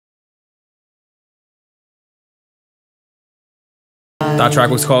That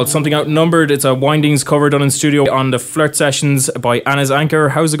track was called Something Outnumbered. It's a Windings cover done in studio on the Flirt sessions by Anna's Anchor.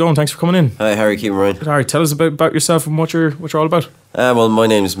 How's it going? Thanks for coming in. Hi, Harry, keep Ryan. Alright, tell us about yourself and what you're all about. Well, my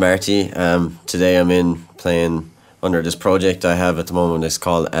name's Marty. Today I'm in playing under this project I have at the moment. It's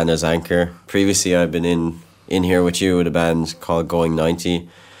called Anna's Anchor. Previously I've been in here with you with a band called Going 90.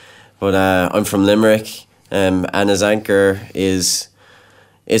 But I'm from Limerick. Anna's Anchor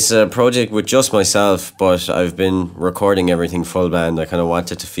it's a project with just myself, but I've been recording everything full band. I kind of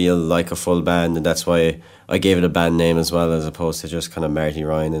want it to feel like a full band, and that's why I gave it a band name as well, as opposed to just kind of Marty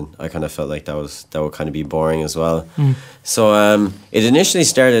Ryan. And I kind of felt like that would kind of be boring as well. So it initially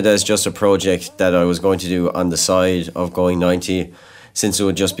started as just a project that I was going to do on the side of Going 90. Since it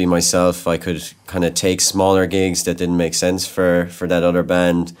would just be myself, I could kind of take smaller gigs that didn't make sense for that other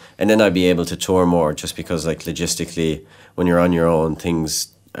band, and then I'd be able to tour more, just because like logistically, when you're on your own, things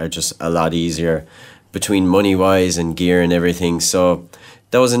are just a lot easier between money wise and gear and everything. So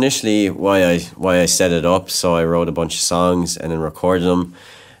that was initially why I set it up. So I wrote a bunch of songs and then recorded them,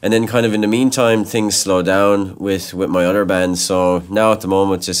 and then kind of in the meantime things slowed down with my other band. So now at the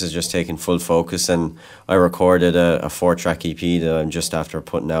moment this is just taking full focus, and I recorded a 4-track EP that I'm just after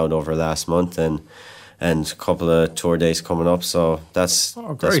putting out over last month, and a couple of tour dates coming up. So that's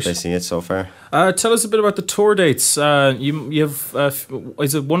basically it so far. Tell us a bit about the tour dates. You have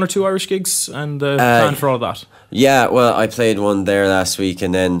is it 1 or 2 Irish gigs and plan for all that? Yeah, well, I played one there last week,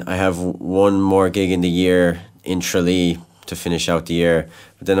 and then I have one more gig in the year in Tralee to finish out the year.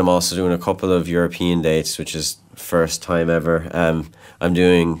 But then I'm also doing a couple of European dates, which is first time ever. I'm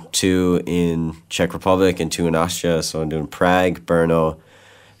doing 2 in Czech Republic and 2 in Austria. So I'm doing Prague, Brno,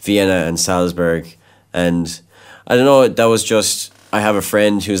 Vienna and Salzburg. And I don't know, that was just, I have a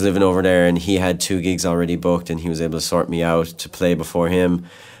friend who's living over there, and he had 2 gigs already booked, and he was able to sort me out to play before him.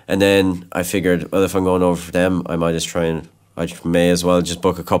 And then I figured, well, if I'm going over for them, I may as well just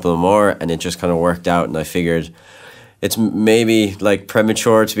book a couple of more. And it just kind of worked out, and I figured it's maybe like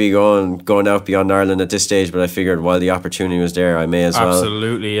premature to be going out beyond Ireland at this stage, but I figured while the opportunity was there, I may as well.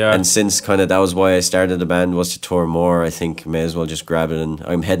 Absolutely, yeah. And since kind of that was why I started the band, was to tour more, I think may as well just grab it. And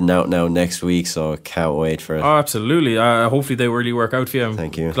I'm heading out now next week, so I can't wait for it. Oh, absolutely. Hopefully they really work out for you.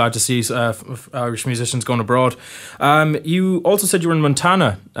 Thank you. Glad to see Irish musicians going abroad. You also said you were in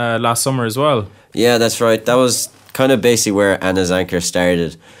Montana last summer as well. Yeah, that's right. That was kind of basically where Anna's Anchor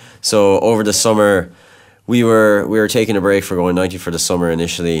started. So over the summer, we were taking a break for Going 90 for the summer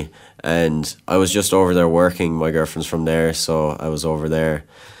initially, and I was just over there working. My girlfriend's from there, so I was over there.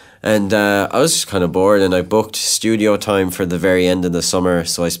 And I was just kind of bored, and I booked studio time for the very end of the summer.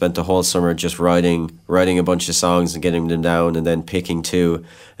 So I spent the whole summer just writing a bunch of songs and getting them down, and then picking 2.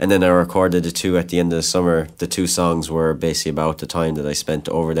 And then I recorded the 2 at the end of the summer. The 2 songs were basically about the time that I spent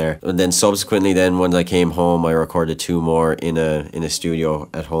over there. And then subsequently, then when I came home, I recorded 2 more in a studio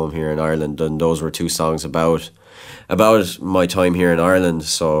at home here in Ireland. And those were 2 songs about my time here in Ireland.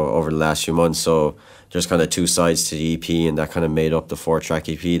 So over the last few months, so there's kind of 2 sides to the EP, and that kind of made up the 4-track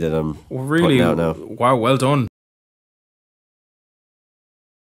EP that I'm putting out now. Wow, well done.